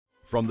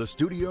From the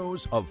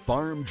studios of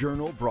Farm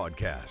Journal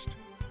Broadcast,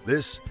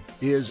 this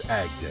is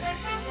Ag Day.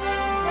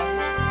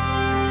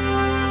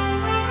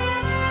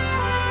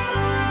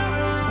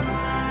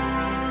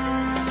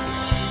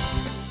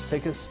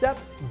 Take a step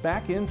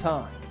back in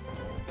time.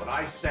 What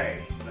I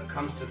say when it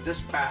comes to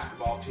this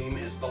basketball team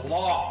is the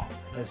law.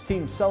 As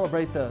teams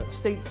celebrate the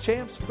state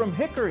champs from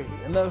Hickory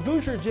and the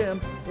Hoosier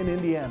Gym in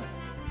Indiana.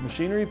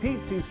 Machinery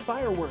Pete sees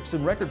fireworks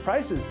and record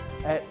prices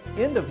at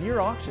end-of-year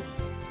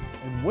auctions.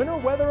 And winter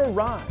weather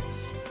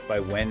arrives. By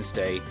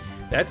Wednesday,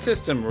 that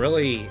system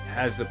really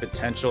has the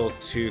potential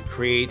to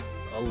create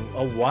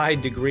a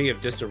wide degree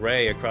of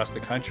disarray across the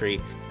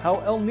country. How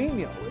El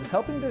Nino is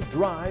helping to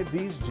drive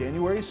these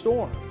January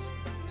storms.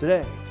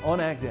 Today on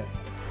Ag Day.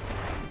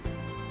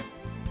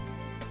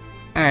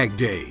 Ag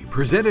Day,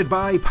 presented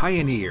by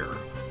Pioneer.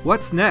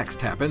 What's next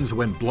happens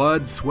when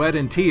blood, sweat,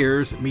 and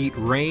tears meet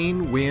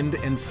rain, wind,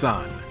 and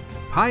sun.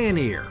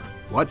 Pioneer.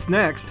 What's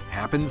next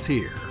happens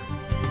here.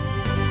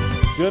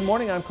 Good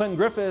morning, I'm Clinton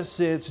Griffiths.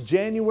 It's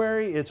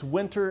January, it's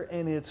winter,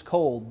 and it's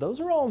cold.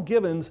 Those are all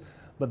givens,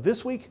 but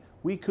this week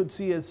we could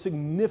see a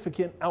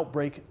significant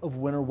outbreak of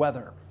winter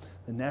weather.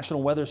 The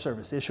National Weather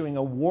Service issuing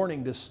a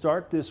warning to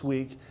start this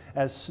week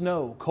as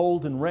snow,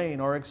 cold, and rain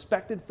are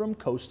expected from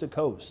coast to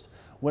coast.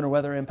 Winter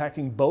weather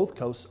impacting both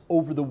coasts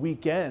over the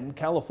weekend.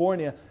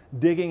 California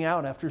digging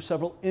out after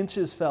several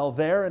inches fell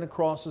there and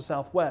across the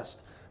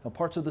southwest. Now,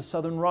 parts of the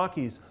southern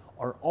Rockies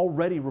are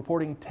already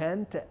reporting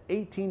 10 to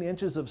 18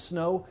 inches of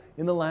snow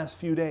in the last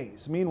few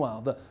days.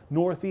 Meanwhile, the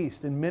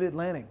Northeast and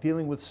Mid-Atlantic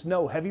dealing with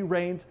snow, heavy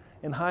rains,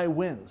 and high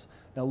winds.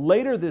 Now,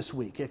 later this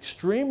week,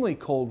 extremely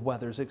cold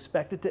weather is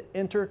expected to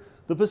enter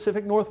the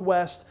Pacific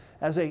Northwest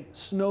as a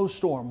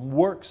snowstorm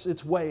works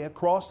its way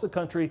across the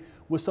country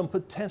with some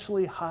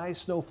potentially high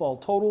snowfall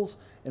totals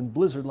and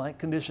blizzard-like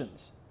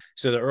conditions.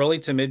 So the early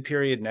to midweek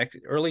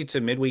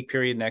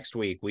period next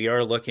week, we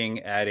are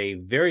looking at a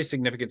very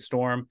significant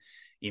storm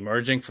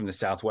emerging from the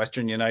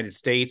southwestern United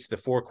States, the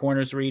Four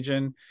Corners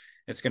region.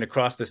 It's going to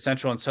cross the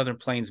central and southern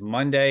plains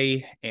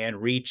Monday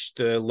and reach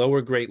the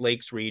lower Great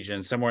Lakes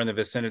region, somewhere in the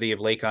vicinity of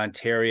Lake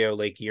Ontario,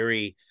 Lake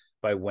Erie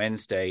by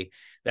Wednesday.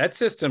 That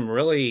system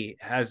really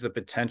has the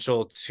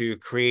potential to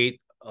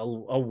create a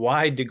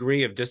wide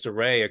degree of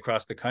disarray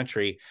across the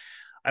country.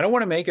 I don't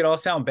want to make it all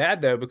sound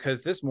bad, though,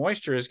 because this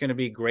moisture is going to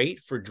be great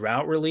for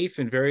drought relief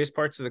in various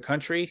parts of the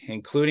country,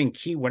 including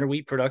key winter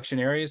wheat production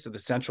areas of the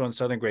central and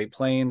southern Great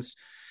Plains.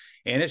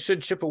 And it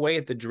should chip away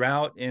at the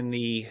drought in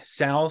the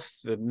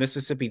south, the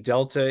Mississippi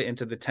Delta,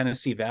 into the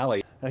Tennessee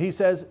Valley. Now, he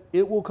says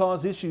it will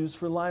cause issues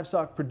for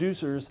livestock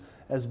producers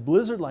as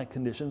blizzard-like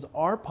conditions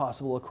are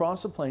possible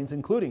across the plains,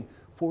 including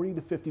 40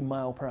 to 50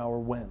 mile-per-hour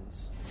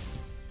winds.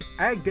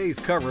 Ag Day's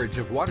coverage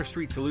of Water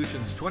Street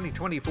Solutions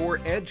 2024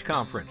 EDGE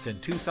Conference in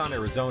Tucson,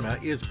 Arizona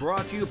is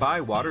brought to you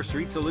by Water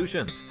Street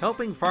Solutions,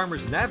 helping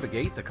farmers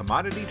navigate the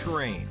commodity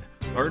terrain.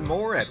 Learn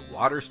more at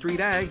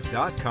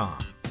waterstreetag.com.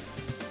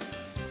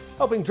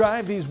 Helping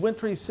drive these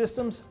wintry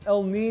systems,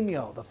 El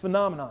Nino, the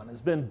phenomenon,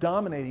 has been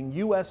dominating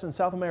U.S. and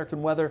South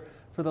American weather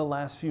for the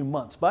last few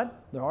months.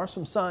 But there are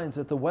some signs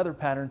that the weather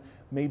pattern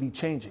may be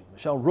changing.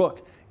 Michelle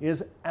Rook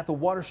is at the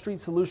Water Street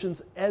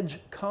Solutions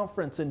EDGE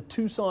Conference in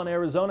Tucson,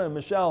 Arizona. And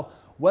Michelle,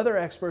 weather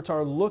experts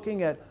are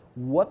looking at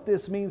what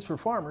this means for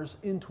farmers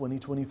in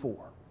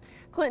 2024.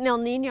 Clinton, El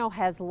Nino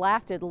has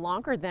lasted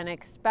longer than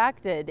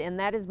expected, and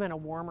that has been a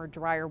warmer,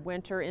 drier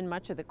winter in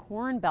much of the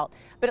Corn Belt.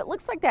 But it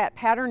looks like that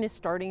pattern is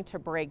starting to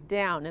break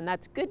down, and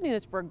that's good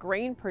news for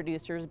grain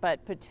producers,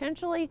 but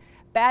potentially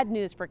bad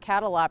news for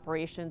cattle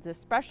operations,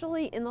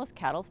 especially in those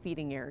cattle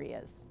feeding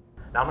areas.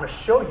 Now I'm going to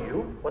show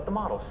you what the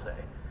models say,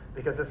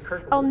 because it's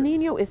critical. El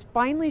Nino is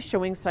finally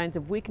showing signs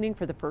of weakening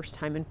for the first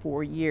time in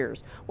 4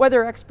 years.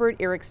 Weather expert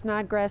Eric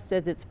Snodgrass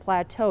says it's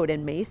plateaued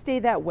and may stay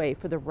that way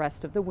for the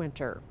rest of the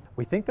winter.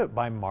 We think that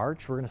by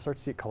March we're going to start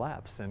to see it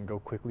collapse and go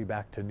quickly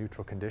back to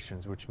neutral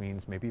conditions, which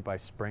means maybe by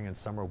spring and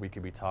summer we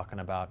could be talking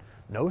about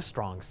no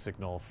strong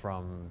signal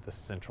from the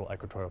central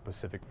equatorial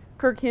Pacific.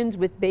 Kirk Hins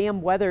with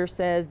Bayham Weather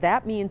says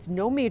that means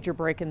no major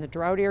break in the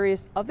drought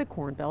areas of the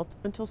Corn Belt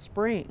until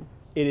spring.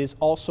 It is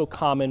also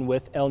common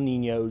with El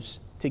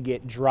Ninos to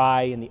get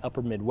dry in the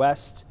upper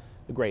Midwest,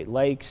 the Great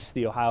Lakes,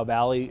 the Ohio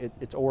Valley.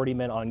 It's already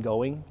been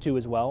ongoing too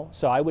as well.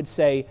 So I would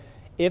say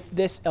if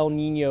this El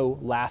Nino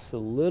lasts a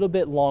little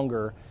bit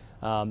longer,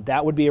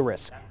 that would be a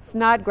risk.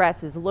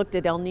 Snodgrass has looked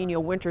at El Nino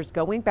winters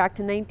going back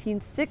to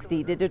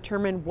 1960 to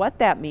determine what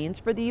that means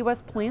for the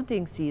U.S.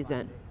 planting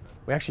season.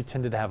 We actually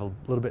tended to have a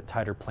little bit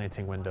tighter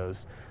planting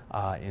windows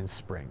in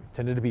spring.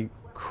 Tended to be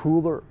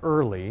cooler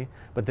early,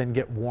 but then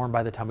get warm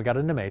by the time we got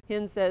into May.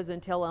 Hinn says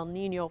until El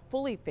Nino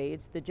fully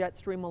fades, the jet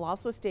stream will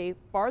also stay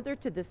farther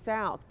to the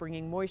south,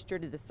 bringing moisture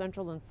to the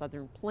central and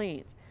southern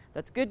plains.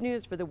 That's good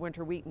news for the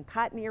winter wheat and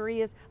cotton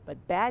areas, but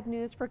bad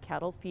news for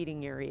cattle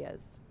feeding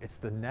areas. It's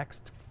the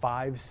next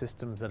 5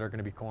 systems that are going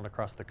to be going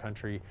across the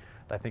country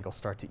that I think will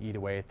start to eat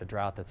away at the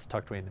drought that's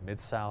tucked away in the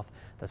Mid-South,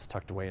 that's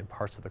tucked away in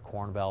parts of the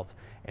Corn Belt,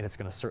 and it's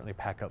going to certainly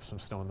pack up some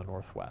snow in the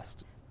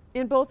Northwest.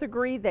 And both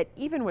agree that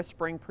even with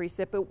spring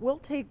precip, it will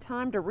take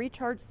time to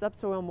recharge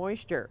subsoil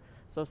moisture.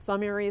 So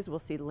some areas will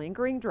see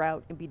lingering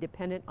drought and be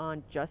dependent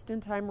on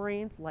just-in-time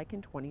rains like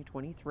in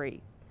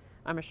 2023.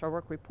 I'm Michelle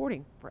Rook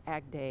reporting for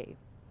AgDayt.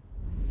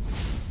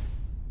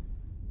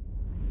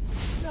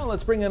 Now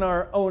let's bring in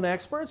our own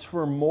experts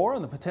for more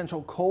on the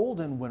potential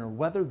cold and winter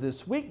weather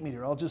this week.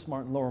 Meteorologist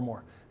Martin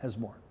Lowermore has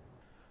more.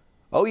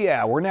 Oh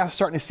yeah, we're now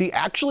starting to see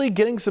actually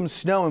getting some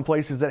snow in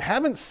places that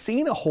haven't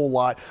seen a whole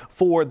lot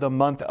for the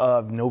month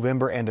of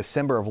November and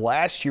December of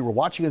last year. We're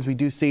watching as we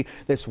do see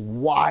this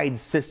wide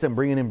system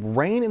bringing in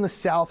rain in the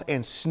south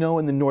and snow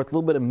in the north, a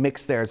little bit of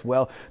mix there as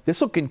well.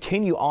 This will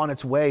continue on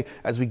its way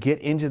as we get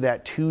into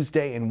that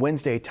Tuesday and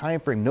Wednesday time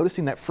frame.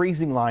 Noticing that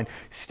freezing line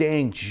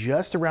staying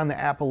just around the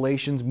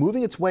Appalachians,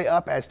 moving its way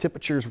up as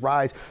temperatures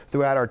rise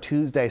throughout our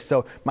Tuesday.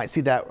 So might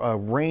see that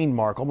rain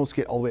mark almost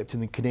get all the way up to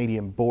the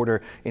Canadian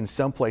border in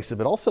some places.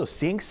 But also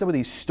seeing some of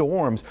these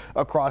storms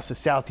across the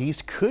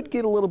southeast could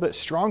get a little bit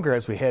stronger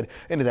as we head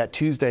into that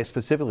Tuesday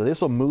specifically. This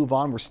will move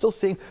on. We're still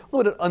seeing a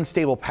little bit of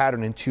unstable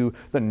pattern into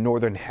the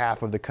northern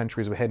half of the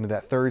country as we head into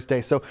that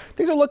Thursday. So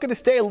things are looking to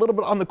stay a little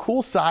bit on the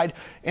cool side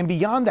and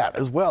beyond that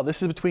as well.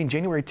 This is between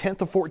January 10th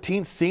to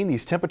 14th, seeing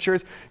these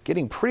temperatures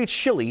getting pretty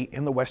chilly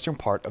in the western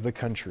part of the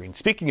country. And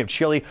speaking of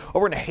chilly,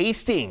 over in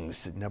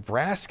Hastings,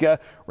 Nebraska,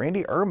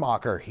 Randy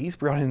Ermacher, he's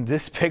brought in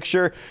this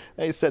picture.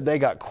 They said they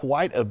got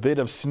quite a bit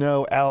of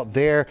snow out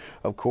there.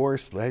 Of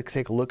course, let's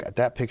take a look at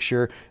that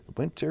picture.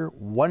 Winter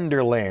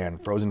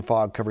wonderland, frozen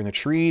fog covering the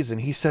trees, and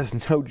he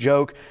says, no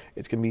joke,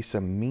 it's going to be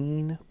some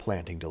mean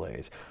planting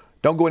delays.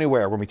 Don't go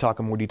anywhere. We're going to be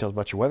talking more details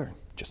about your weather in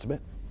just a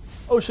bit.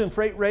 Ocean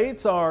freight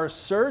rates are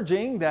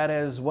surging. That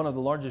as one of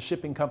the largest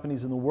shipping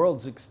companies in the world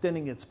is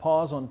extending its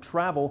pause on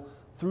travel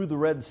through the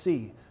Red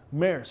Sea.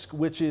 Maersk,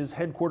 which is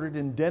headquartered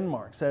in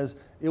Denmark, says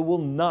it will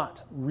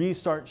not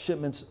restart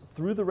shipments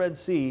through the Red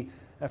Sea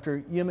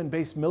after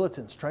Yemen-based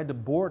militants tried to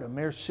board a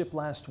Maersk ship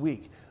last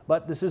week.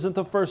 But this isn't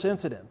the first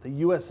incident. The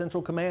U.S.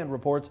 Central Command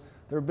reports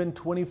there have been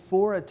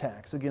 24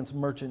 attacks against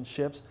merchant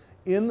ships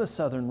in the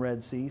southern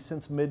Red Sea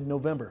since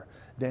mid-November.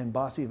 Dan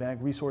Bossi of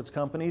Ag Resource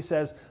Company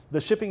says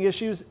the shipping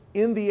issues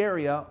in the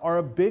area are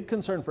a big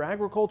concern for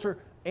agriculture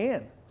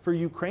and for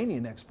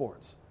Ukrainian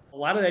exports. A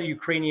lot of that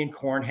Ukrainian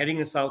corn heading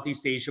to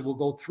Southeast Asia will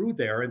go through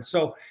there. And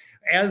so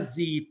as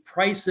the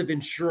price of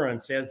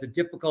insurance, as the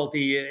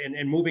difficulty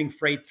in moving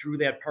freight through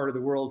that part of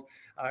the world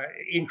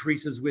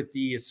increases with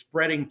the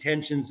spreading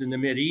tensions in the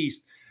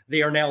Mideast,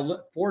 they are now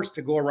forced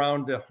to go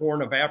around the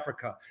Horn of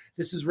Africa.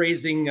 This is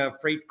raising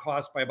freight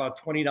costs by about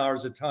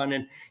 $20 a ton.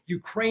 And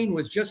Ukraine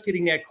was just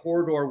getting that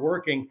corridor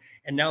working,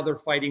 and now they're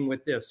fighting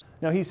with this.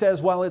 Now, he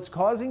says while it's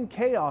causing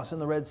chaos in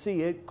the Red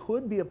Sea, it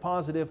could be a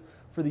positive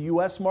for the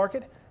U.S.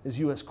 market, as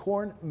U.S.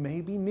 corn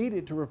may be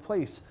needed to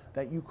replace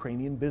that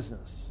Ukrainian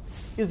business.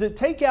 Is it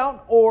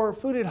takeout or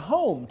food at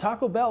home?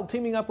 Taco Bell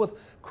teaming up with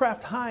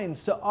Kraft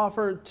Heinz to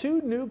offer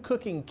two new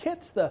cooking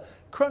kits, the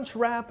Crunch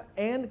Wrap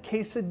and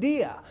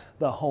Quesadilla.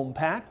 The home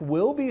pack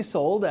will be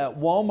sold at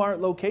Walmart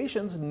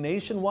locations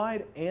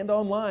nationwide and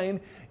online.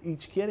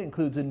 Each kit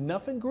includes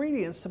enough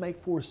ingredients to make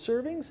 4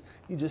 servings.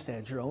 You just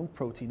add your own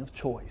protein of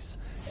choice.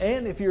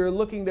 And if you're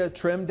looking to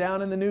trim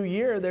down in the new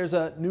year, there's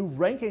a new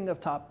ranking of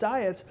top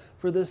diets.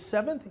 For the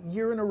 7th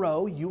year in a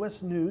row,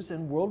 U.S. News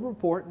and World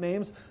Report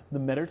names the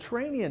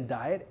Mediterranean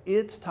diet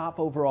its top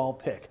overall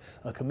pick.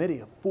 A committee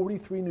of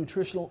 43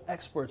 nutritional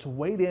experts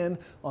weighed in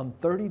on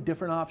 30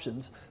 different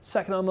options.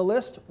 Second on the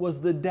list was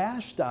the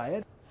DASH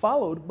diet,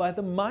 followed by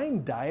the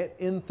MIND diet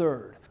in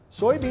third.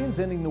 Soybeans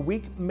ending the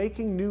week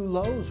making new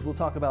lows. We'll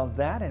talk about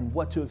that and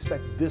what to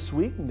expect this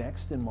week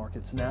next in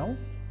Markets Now.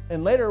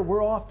 And later,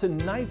 we're off to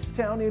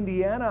Knightstown,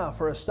 Indiana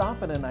for a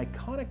stop at an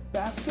iconic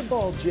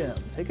basketball gym.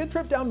 Take a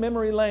trip down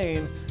memory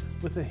lane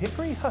with the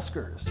Hickory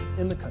Huskers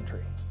in the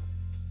country.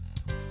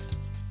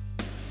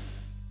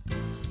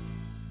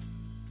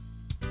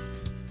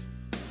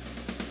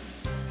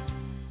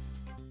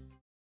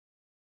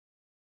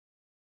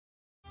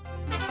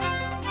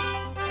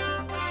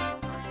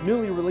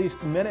 Newly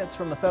released minutes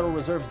from the Federal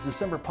Reserve's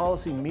December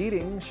policy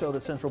meeting show the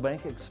central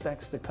bank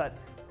expects to cut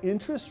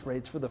interest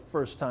rates for the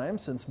first time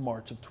since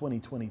March of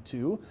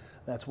 2022.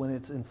 That's when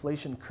its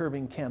inflation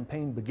curbing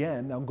campaign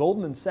began. Now,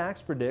 Goldman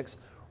Sachs predicts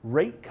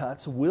rate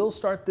cuts will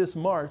start this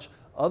March.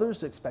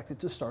 Others expect it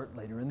to start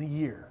later in the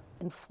year.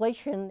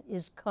 Inflation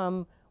has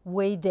come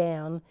way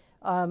down.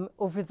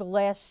 Over the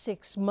last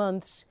 6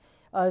 months,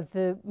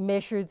 the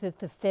measure that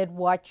the Fed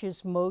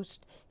watches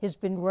most has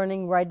been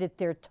running right at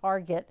their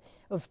target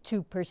of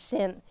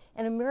 2%.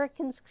 And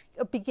Americans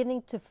are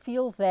beginning to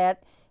feel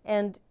that,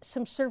 and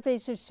some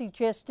surveys are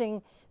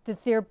suggesting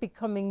that they're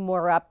becoming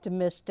more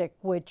optimistic,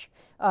 which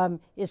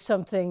is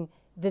something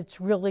that's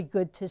really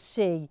good to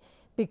see,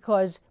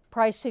 because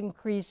price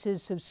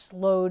increases have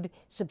slowed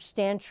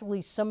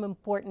substantially. Some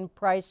important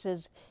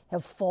prices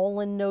have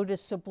fallen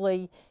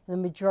noticeably in the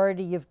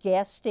majority of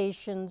gas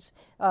stations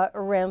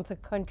around the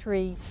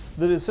country.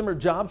 The December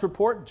jobs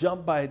report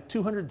jumped by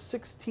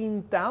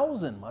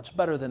 216,000, much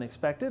better than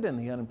expected, and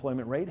the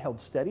unemployment rate held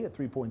steady at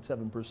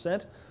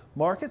 3.7%.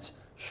 Markets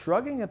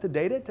shrugging at the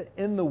data to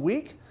end the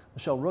week.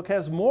 Michelle Rook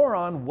has more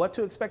on what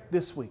to expect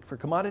this week for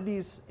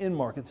commodities in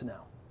markets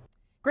now.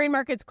 Grain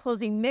markets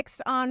closing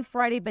mixed on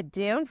Friday, but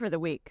down for the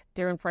week.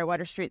 Darren Fry,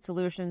 Water Street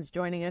Solutions,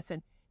 joining us.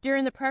 And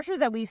Darren, the pressure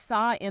that we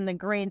saw in the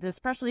grains,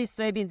 especially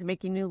soybeans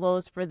making new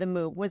lows for the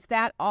move, was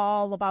that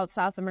all about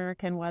South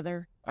American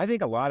weather? I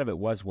think a lot of it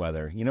was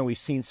weather. You know, we've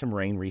seen some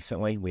rain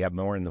recently. We have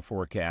more in the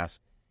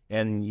forecast.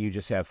 And you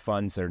just have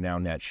funds that are now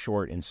net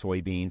short in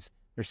soybeans.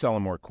 They're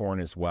selling more corn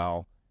as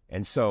well.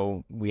 And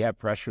so we have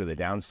pressure to the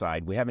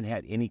downside. We haven't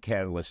had any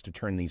catalyst to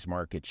turn these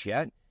markets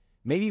yet.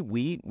 Maybe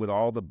wheat, with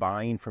all the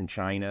buying from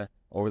China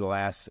over the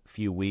last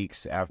few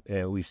weeks,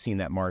 we've seen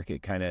that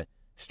market kind of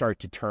start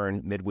to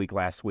turn. Midweek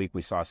last week,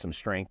 we saw some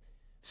strength.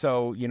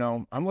 So, you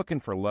know, I'm looking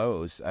for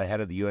lows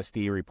ahead of the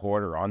USDA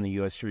report or on the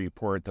USDA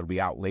report that'll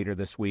be out later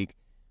this week.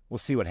 We'll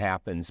see what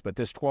happens. But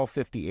this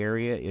 1250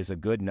 area is a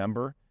good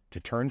number to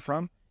turn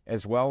from,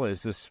 as well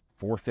as this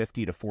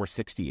 450 to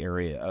 460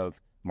 area of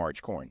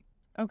March corn.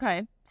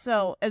 Okay.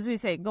 So, as we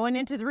say, going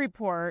into the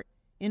report,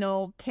 you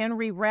know, can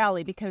we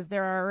rally because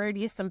there are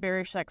already some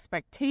bearish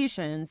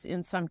expectations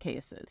in some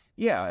cases?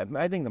 Yeah,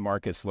 I think the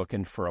market's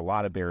looking for a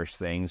lot of bearish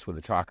things with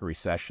the talk of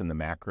recession, the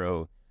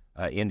macro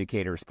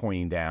indicators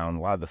pointing down.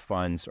 A lot of the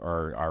funds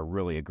are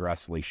really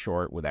aggressively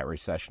short with that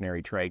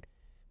recessionary trade.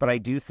 But I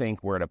do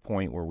think we're at a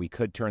point where we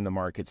could turn the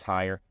markets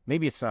higher.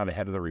 Maybe it's not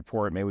ahead of the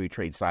report. Maybe we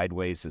trade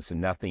sideways. It's a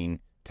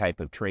nothing type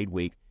of trade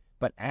week.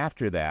 But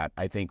after that,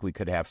 I think we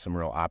could have some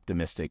real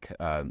optimistic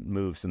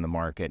moves in the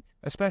market,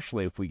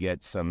 especially if we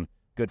get some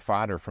good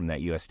fodder from that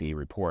USDA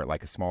report,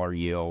 like a smaller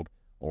yield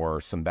or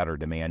some better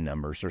demand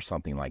numbers or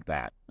something like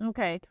that.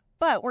 Okay.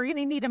 But we're going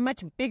to need a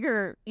much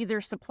bigger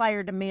either supply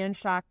or demand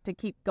shock to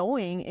keep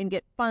going and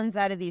get funds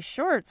out of these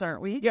shorts,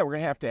 aren't we? Yeah, we're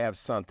going to have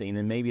something.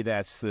 And maybe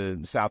that's the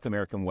South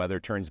American weather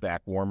turns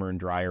back warmer and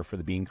drier for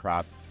the bean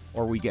crop,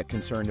 or we get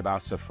concerned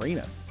about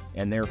safrinha.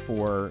 And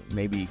therefore,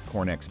 maybe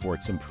corn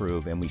exports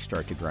improve and we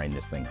start to grind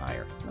this thing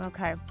higher.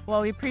 Okay.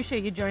 Well, we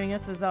appreciate you joining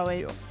us as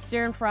always.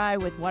 Darren Fry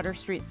with Water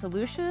Street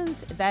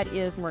Solutions. That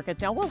is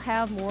market. Now we'll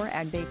have more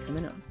Ag Day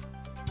coming up.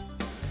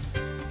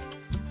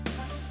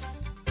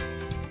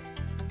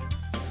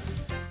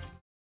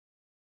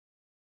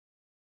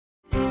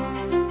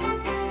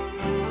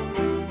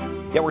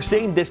 Yeah, we're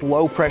seeing this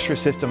low pressure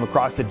system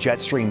across the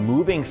jet stream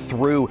moving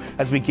through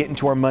as we get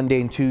into our Monday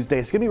and Tuesday.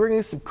 It's going to be bringing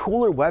us some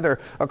cooler weather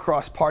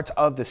across parts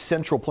of the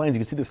central plains. You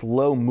can see this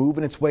low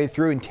moving its way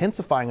through,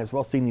 intensifying as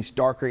well, seeing these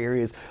darker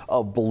areas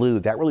of blue.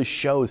 That really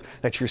shows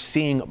that you're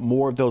seeing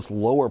more of those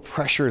lower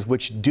pressures,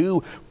 which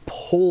do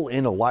pull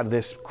in a lot of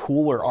this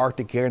cooler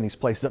Arctic air in these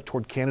places up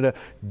toward Canada,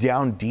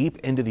 down deep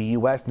into the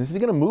U.S. And this is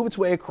going to move its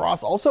way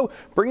across, also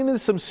bringing in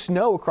some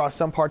snow across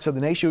some parts of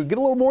the nation. We get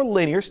a little more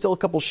linear, still a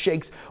couple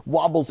shakes,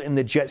 wobbles in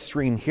the jet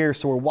stream here.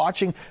 So we're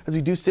watching as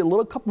we do see a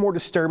couple more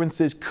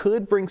disturbances,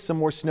 could bring some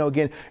more snow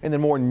again in the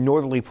more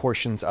northerly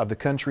portions of the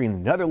country. And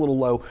another little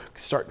low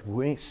could start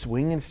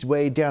swinging its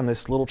way down.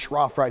 This little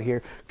trough right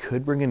here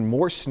could bring in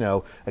more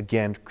snow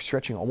again,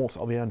 stretching almost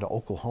all the way down to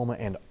Oklahoma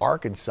and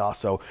Arkansas.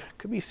 So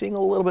could be seeing a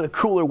little bit of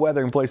cooler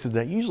weather in places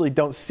that usually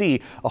don't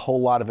see a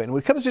whole lot of it. And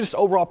when it comes to just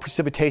overall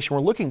precipitation,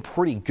 we're looking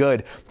pretty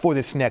good for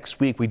this next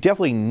week. We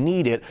definitely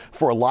need it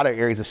for a lot of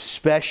areas,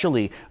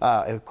 especially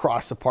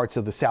across the parts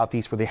of the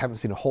southeast where they haven't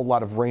seen a whole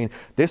lot of rain.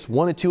 This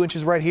 1 to 2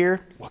 inches right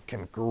here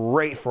looking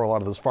great for a lot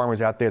of those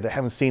farmers out there that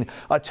haven't seen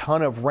a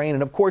ton of rain.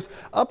 And of course,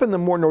 up in the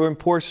more northern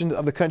portion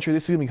of the country,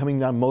 this is going to be coming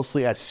down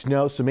mostly as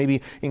snow. So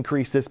maybe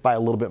increase this by a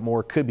little bit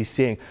more. Could be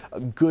seeing a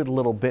good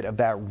little bit of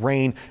that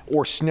rain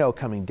or snow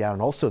coming down.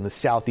 And also in the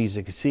southeast,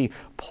 you can see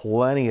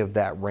plenty of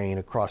that rain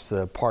across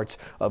the parts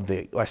of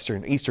the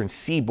eastern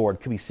seaboard.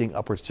 Could be seeing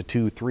upwards to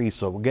 2, 3.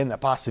 So again,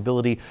 that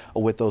possibility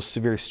with those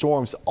severe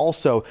storms,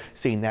 also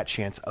seeing that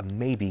chance of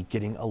maybe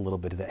getting a little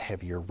bit of that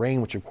heavier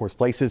rain, which of course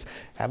places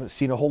haven't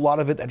seen a whole lot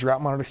of it. That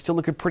drought monitor is still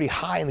looking pretty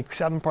high in the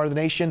southern part of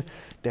the nation.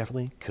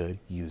 Definitely could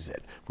use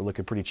it. We're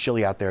looking pretty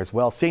chilly out there as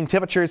well. Seeing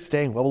temperatures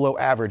staying well below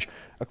average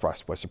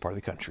across the western part of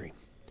the country.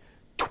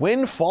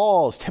 Twin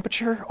Falls,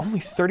 temperature only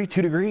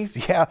 32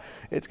 degrees. Yeah,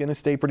 it's going to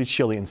stay pretty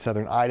chilly in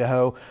southern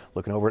Idaho.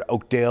 Looking over at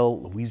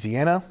Oakdale,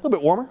 Louisiana, a little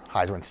bit warmer.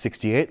 Highs around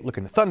 68.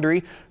 Looking at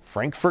thundery,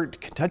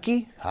 Frankfort,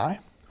 Kentucky,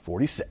 high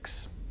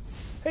 46.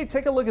 Hey,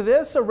 take a look at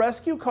this. A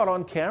rescue caught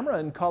on camera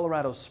in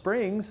Colorado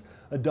Springs.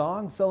 A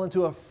dog fell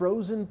into a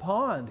frozen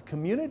pond.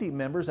 Community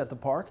members at the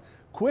park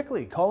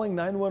quickly calling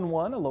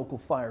 911. A local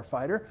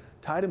firefighter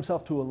tied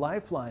himself to a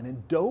lifeline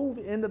and dove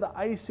into the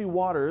icy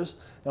waters.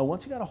 Now,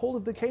 once he got a hold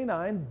of the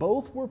canine,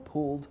 both were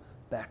pulled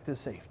back to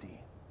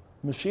safety.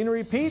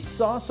 Machinery Pete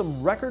saw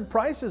some record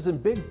prices in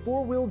big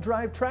four-wheel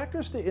drive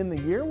tractors to end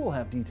the year. We'll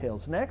have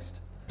details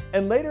next.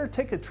 And later,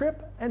 take a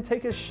trip and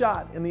take a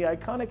shot in the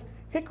iconic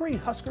Hickory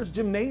Huskers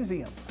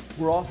Gymnasium.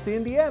 We're off to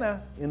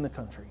Indiana in the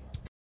country.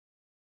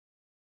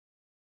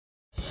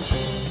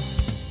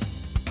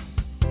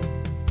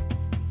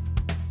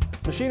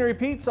 Machinery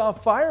Pete saw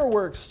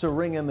fireworks to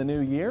ring in the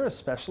new year,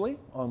 especially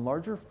on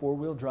larger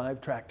four-wheel drive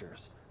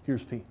tractors.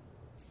 Here's Pete.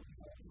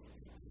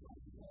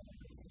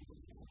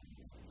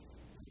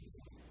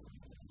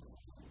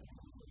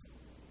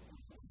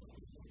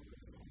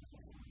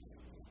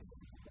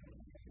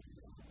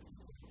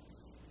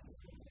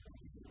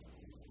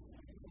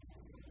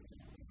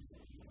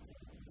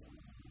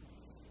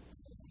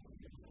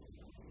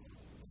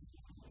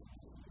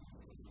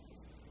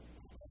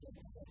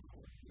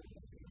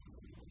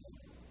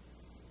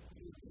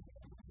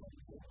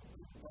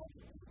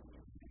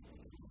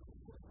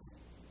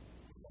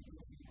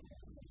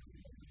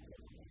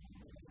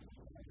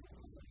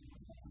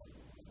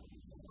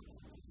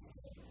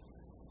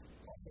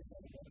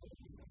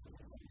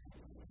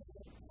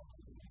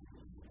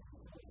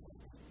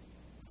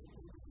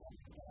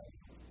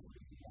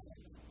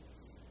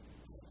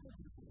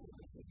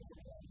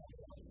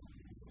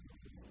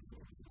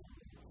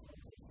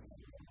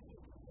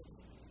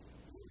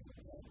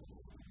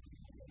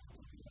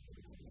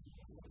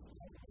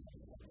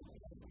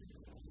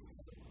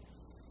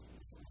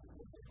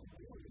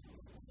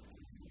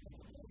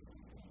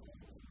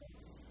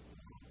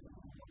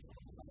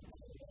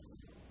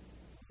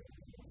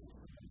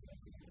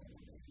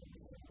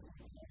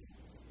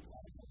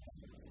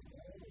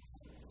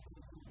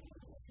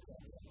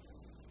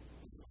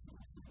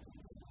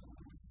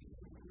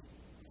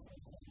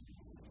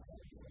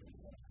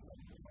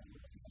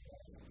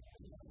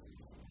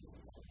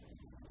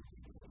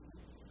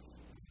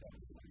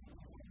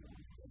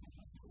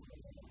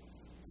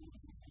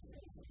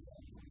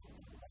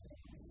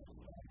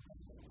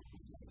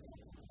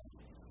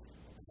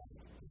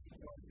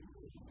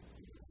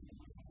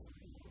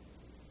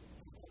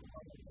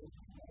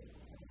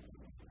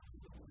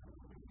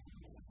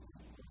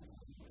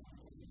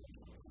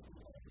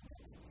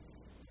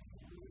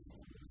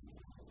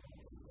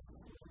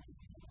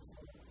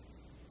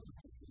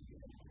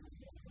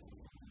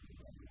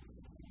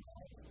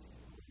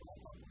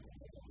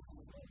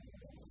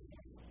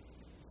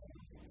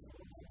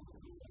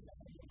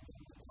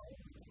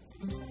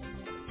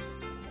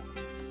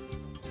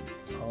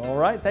 All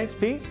right, thanks,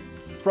 Pete.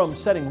 From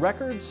setting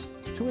records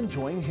to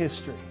enjoying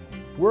history,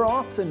 we're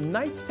off to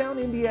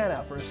Knightstown,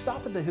 Indiana for a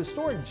stop at the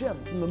historic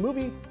gym from the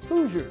movie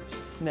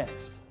Hoosiers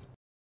next.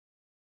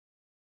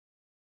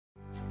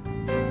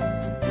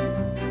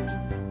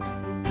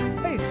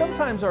 Hey,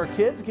 sometimes our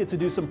kids get to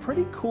do some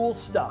pretty cool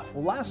stuff.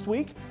 Well, last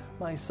week,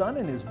 my son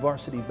and his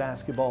varsity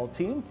basketball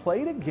team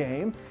played a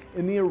game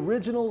in the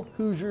original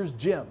Hoosiers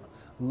gym.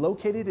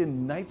 Located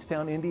in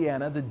Knightstown,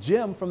 Indiana, the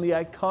gym from the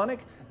iconic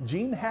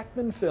Gene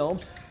Hackman film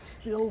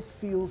still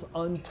feels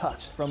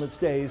untouched from its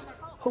days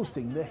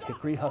hosting the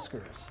Hickory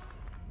Huskers.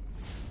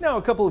 Now,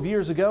 a couple of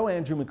years ago,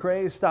 Andrew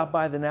McRae stopped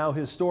by the now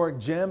historic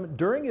gym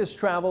during his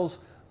travels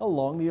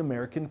along the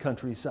American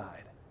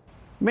countryside.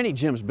 Many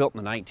gyms built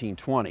in the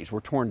 1920s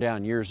were torn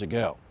down years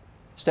ago.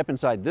 Step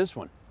inside this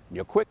one, and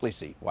you'll quickly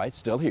see why it's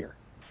still here.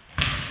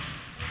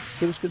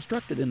 It was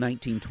constructed in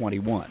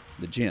 1921,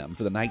 the gym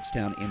for the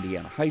Knightstown,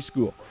 Indiana High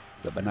School.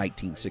 But by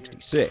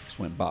 1966,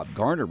 when Bob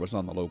Garner was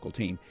on the local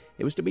team,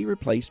 it was to be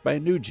replaced by a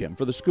new gym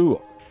for the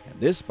school. And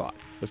this spot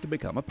was to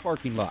become a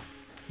parking lot.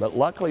 But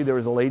luckily there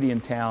was a lady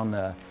in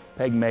town,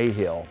 Peg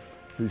Mayhill,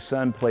 whose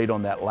son played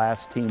on that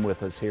last team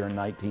with us here in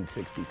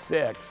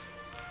 1966,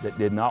 that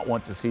did not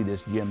want to see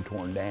this gym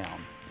torn down.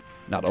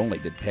 Not only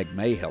did Peg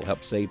Mayhill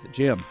help save the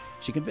gym,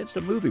 she convinced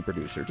a movie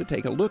producer to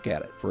take a look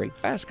at it for a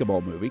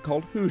basketball movie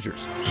called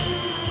Hoosiers.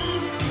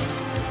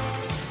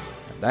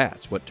 And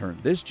that's what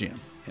turned this gym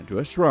into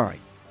a shrine.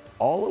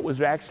 All that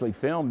was actually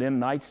filmed in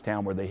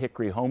Knightstown were the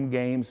Hickory home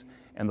games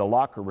and the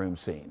locker room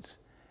scenes.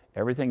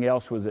 Everything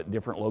else was at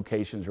different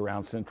locations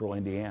around central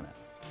Indiana.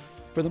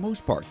 For the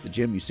most part, the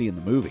gym you see in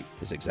the movie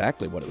is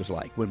exactly what it was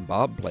like when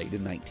Bob played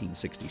in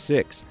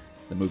 1966.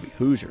 The movie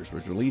Hoosiers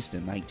was released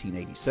in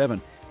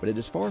 1987, but it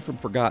is far from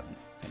forgotten.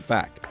 In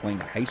fact,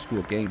 playing a high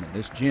school game in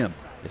this gym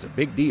is a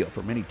big deal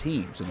for many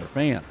teams and their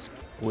fans.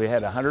 We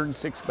had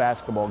 106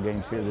 basketball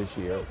games here this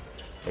year,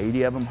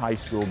 80 of them high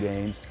school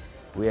games.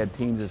 We had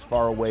teams as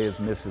far away as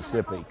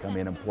Mississippi come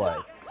in and play.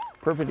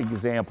 Perfect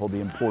example of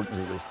the importance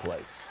of this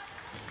place.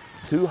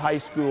 2 high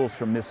schools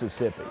from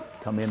Mississippi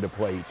come in to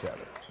play each other.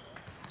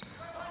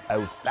 A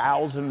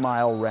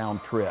 1,000-mile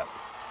round trip,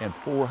 and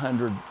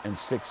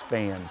 406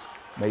 fans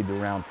made the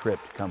round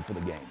trip to come for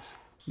the games.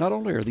 Not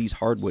only are these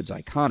hardwoods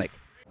iconic,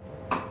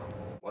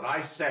 what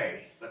I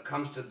say that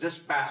comes to this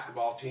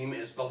basketball team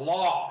is the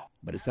law.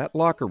 But it's that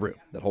locker room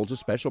that holds a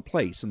special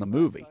place in the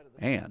movie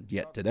and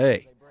yet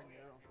today.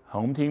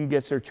 Home team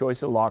gets their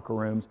choice of locker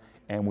rooms,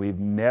 and we've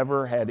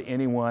never had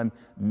anyone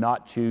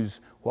not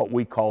choose what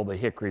we call the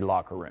Hickory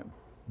locker room.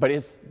 But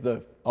it's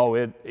the... Oh,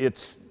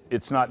 it's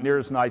not near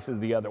as nice as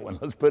the other one,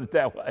 let's put it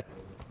that way.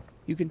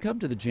 You can come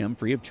to the gym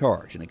free of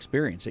charge and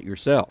experience it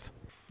yourself.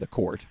 The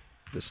court,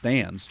 the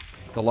stands,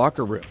 the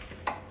locker room.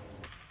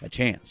 A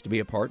chance to be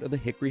a part of the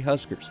Hickory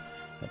Huskers,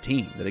 a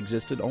team that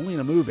existed only in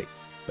a movie,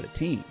 but a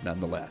team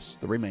nonetheless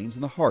that remains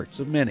in the hearts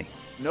of many.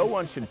 No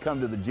one should come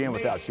to the gym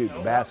without shooting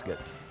a basket.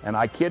 And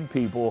I kid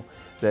people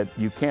that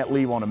you can't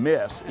leave on a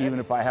miss. Even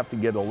if I have to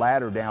get a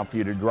ladder down for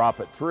you to drop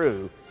it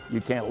through,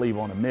 you can't leave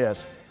on a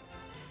miss.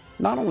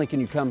 Not only can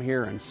you come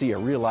here and see a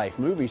real-life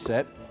movie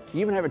set,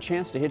 you even have a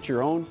chance to hit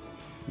your own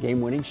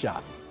game-winning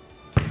shot.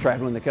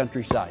 Traveling the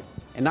countryside.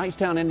 In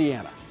Knightstown,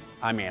 Indiana,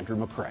 I'm Andrew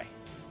McCrae.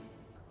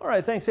 All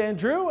right, thanks,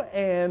 Andrew,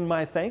 and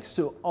my thanks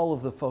to all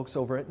of the folks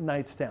over at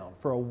Knightstown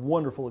for a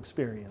wonderful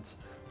experience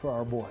for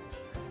our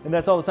boys. And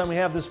that's all the time we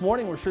have this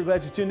morning. We're sure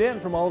glad you tuned in.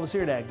 From all of us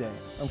here at AgDayt,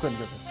 I'm Clinton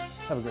Griffiths.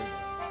 Have a great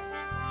day.